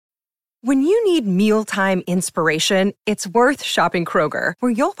When you need mealtime inspiration, it's worth shopping Kroger,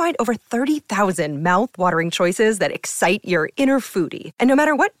 where you'll find over 30,000 mouth-watering choices that excite your inner foodie. And no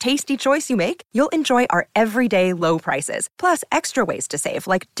matter what tasty choice you make, you'll enjoy our everyday low prices, plus extra ways to save,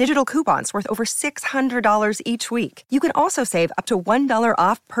 like digital coupons worth over $600 each week. You can also save up to $1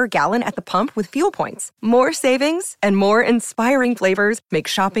 off per gallon at the pump with fuel points. More savings and more inspiring flavors make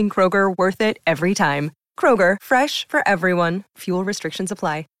shopping Kroger worth it every time. Kroger, fresh for everyone. Fuel restrictions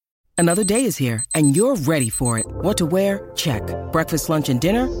apply. Another day is here, and you're ready for it. What to wear? Check. Breakfast, lunch, and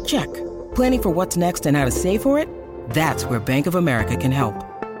dinner? Check. Planning for what's next and how to save for it? That's where Bank of America can help.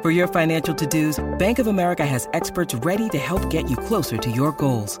 For your financial to-dos, Bank of America has experts ready to help get you closer to your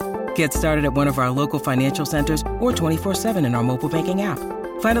goals. Get started at one of our local financial centers or 24/7 in our mobile banking app.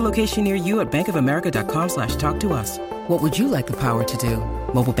 Find a location near you at bankofamerica.com/talktous. What would you like the power to do?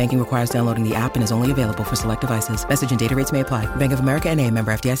 Mobile banking requires downloading the app and is only available for select devices. Message and data rates may apply. Bank of America N.A.,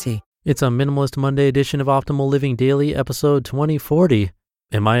 member FDIC. It's a Minimalist Monday edition of Optimal Living Daily, episode 2040.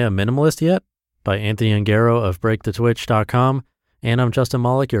 Am I a Minimalist Yet? By Anthony Ongaro of BreakTheTwitch.com. And I'm Justin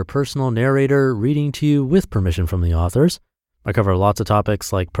Malik, your personal narrator, reading to you with permission from the authors. I cover lots of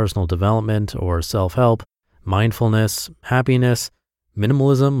topics like personal development or self-help, mindfulness, happiness,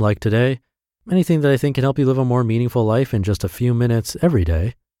 minimalism like today, anything that I think can help you live a more meaningful life in just a few minutes every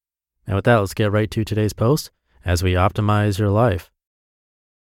day. And with that, let's get right to today's post as we optimize your life.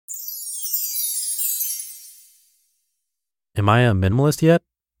 Am I a Minimalist Yet?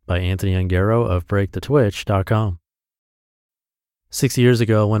 By Anthony Ongaro of BreakTheTwitch.com. 6 years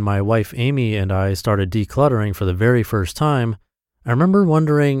ago, when my wife Amy and I started decluttering for the very first time, I remember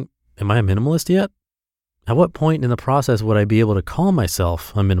wondering, am I a minimalist yet? At what point in the process would I be able to call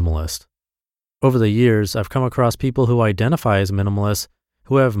myself a minimalist? Over the years, I've come across people who identify as minimalists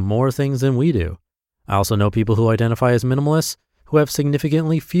who have more things than we do. I also know people who identify as minimalists who have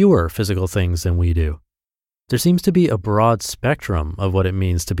significantly fewer physical things than we do. There seems to be a broad spectrum of what it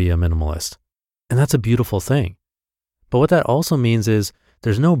means to be a minimalist, and that's a beautiful thing. But what that also means is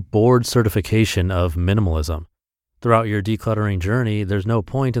there's no board certification of minimalism. Throughout your decluttering journey, there's no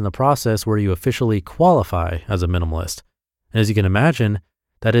point in the process where you officially qualify as a minimalist. And as you can imagine,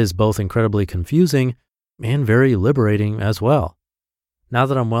 that is both incredibly confusing and very liberating as well. Now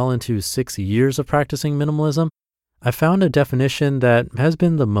that I'm well into 6 years of practicing minimalism, I've found a definition that has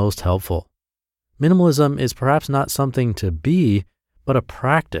been the most helpful. Minimalism is perhaps not something to be, but a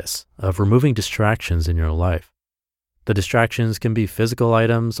practice of removing distractions in your life. The distractions can be physical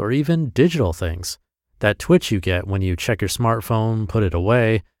items or even digital things. That twitch you get when you check your smartphone, put it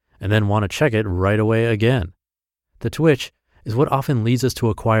away, and then want to check it right away again. The twitch is what often leads us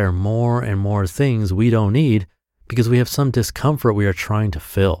to acquire more and more things we don't need because we have some discomfort we are trying to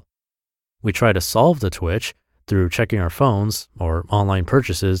fill. We try to solve the twitch through checking our phones or online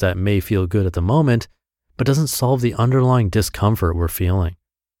purchases that may feel good at the moment, but doesn't solve the underlying discomfort we're feeling.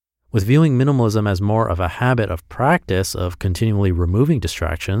 With viewing minimalism as more of a habit of practice of continually removing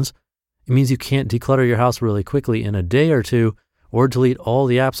distractions, it means you can't declutter your house really quickly in a day or two or delete all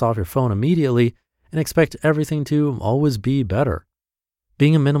the apps off your phone immediately and expect everything to always be better.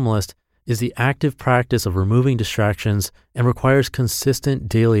 Being a minimalist is the active practice of removing distractions and requires consistent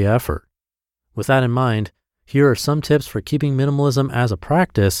daily effort. With that in mind, here are some tips for keeping minimalism as a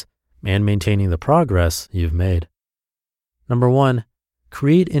practice and maintaining the progress you've made. Number 1,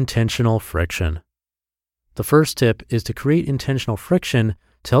 create intentional friction. The first tip is to create intentional friction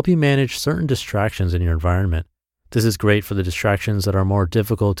to help you manage certain distractions in your environment. This is great for the distractions that are more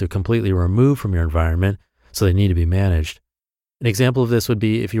difficult to completely remove from your environment, so they need to be managed. An example of this would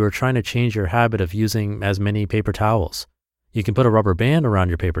be if you were trying to change your habit of using as many paper towels. You can put a rubber band around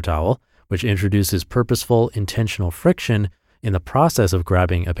your paper towel, which introduces purposeful, intentional friction in the process of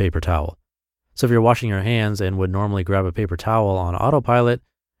grabbing a paper towel. So if you're washing your hands and would normally grab a paper towel on autopilot,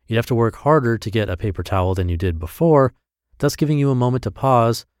 you'd have to work harder to get a paper towel than you did before, thus giving you a moment to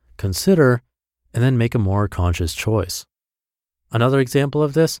pause, consider, and then make a more conscious choice. Another example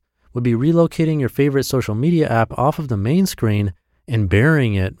of this would be relocating your favorite social media app off of the main screen and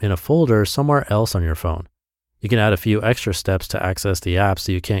burying it in a folder somewhere else on your phone. You can add a few extra steps to access the app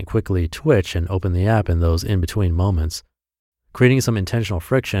so you can't quickly twitch and open the app in those in-between moments. Creating some intentional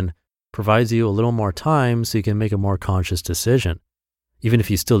friction provides you a little more time so you can make a more conscious decision. Even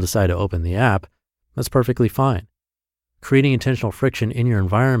if you still decide to open the app, that's perfectly fine. Creating intentional friction in your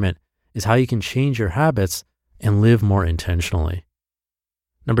environment is how you can change your habits and live more intentionally.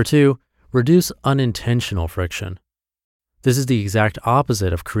 Number 2, reduce unintentional friction. This is the exact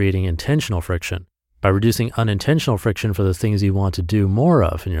opposite of creating intentional friction, by reducing unintentional friction for the things you want to do more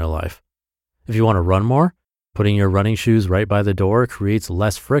of in your life. If you want to run more, Putting your running shoes right by the door creates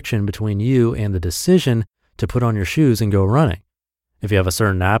less friction between you and the decision to put on your shoes and go running. If you have a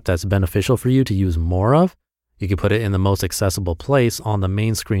certain app that's beneficial for you to use more of, you can put it in the most accessible place on the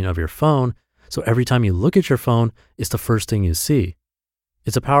main screen of your phone, so every time you look at your phone, it's the first thing you see.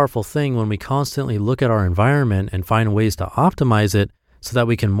 It's a powerful thing when we constantly look at our environment and find ways to optimize it so that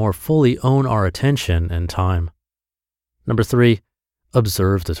we can more fully own our attention and time. Number 3,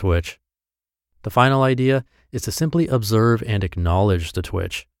 observe the twitch. The final idea is to simply observe and acknowledge the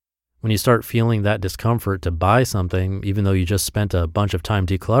twitch. When you start feeling that discomfort to buy something, even though you just spent a bunch of time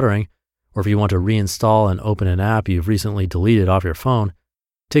decluttering, or if you want to reinstall and open an app you've recently deleted off your phone,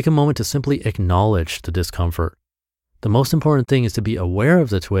 take a moment to simply acknowledge the discomfort. The most important thing is to be aware of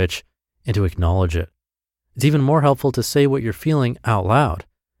the twitch and to acknowledge it. It's even more helpful to say what you're feeling out loud.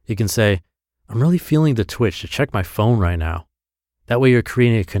 You can say, I'm really feeling the twitch to check my phone right now. That way you're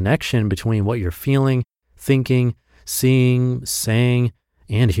creating a connection between what you're feeling, thinking, seeing, saying,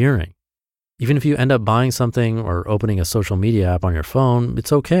 and hearing. Even if you end up buying something or opening a social media app on your phone,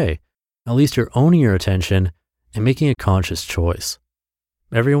 it's okay. At least you're owning your attention and making a conscious choice.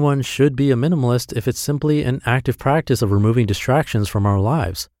 Everyone should be a minimalist if it's simply an active practice of removing distractions from our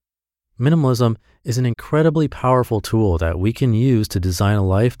lives. Minimalism is an incredibly powerful tool that we can use to design a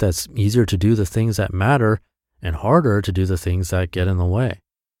life that's easier to do the things that matter and harder to do the things that get in the way.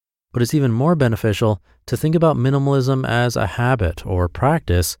 But it's even more beneficial to think about minimalism as a habit or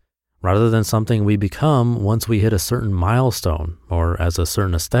practice rather than something we become once we hit a certain milestone or as a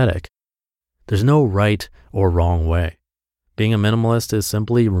certain aesthetic. There's no right or wrong way. Being a minimalist is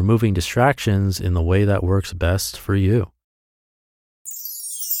simply removing distractions in the way that works best for you.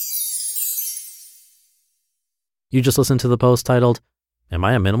 You just listened to the post titled, Am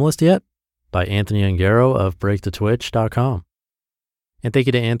I a Minimalist Yet? By Anthony Ongaro of BreakTheTwitch.com. And thank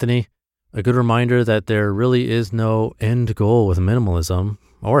you to Anthony. A good reminder that there really is no end goal with minimalism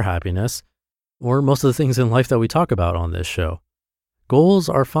or happiness, or most of the things in life that we talk about on this show. Goals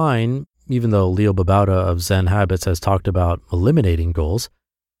are fine, even though Leo Babauta of Zen Habits has talked about eliminating goals,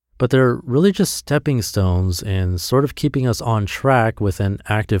 but they're really just stepping stones and sort of keeping us on track with an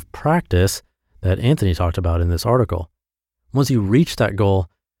active practice that Anthony talked about in this article. Once you reach that goal,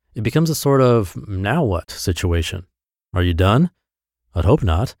 it becomes a sort of now what situation. Are you done? I'd hope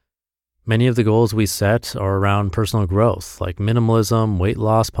not. Many of the goals we set are around personal growth, like minimalism, weight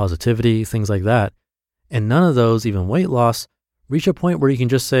loss, positivity, things like that. And none of those, even weight loss, reach a point where you can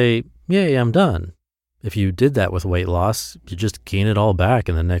just say, yay, I'm done. If you did that with weight loss, you just gain it all back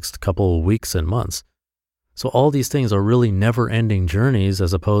in the next couple of weeks and months. So all these things are really never-ending journeys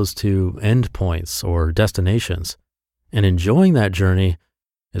as opposed to endpoints or destinations. And enjoying that journey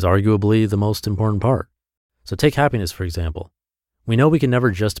is arguably the most important part. So take happiness, for example. We know we can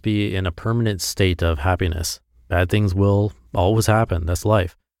never just be in a permanent state of happiness. Bad things will always happen. That's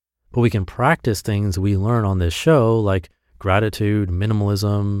life. But we can practice things we learn on this show, like gratitude,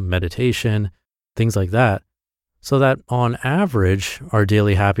 minimalism, meditation, things like that, so that on average, our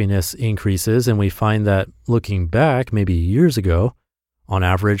daily happiness increases, and we find that looking back maybe years ago, on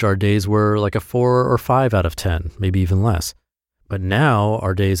average, our days were like a 4 or 5 out of 10, maybe even less. But now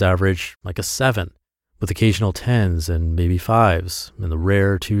our days average like a 7, with occasional 10s and maybe 5s and the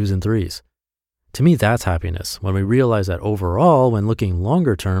rare 2s and 3s. To me, that's happiness, when we realize that overall, when looking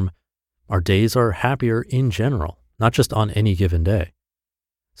longer term, our days are happier in general, not just on any given day.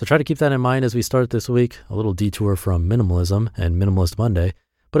 So try to keep that in mind as we start this week, a little detour from minimalism and Minimalist Monday,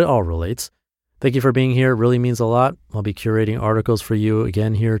 but it all relates. Thank you for being here. It really means a lot. I'll be curating articles for you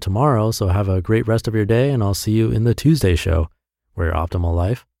again here tomorrow, so have a great rest of your day, and I'll see you in the Tuesday show, where your optimal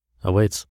life awaits.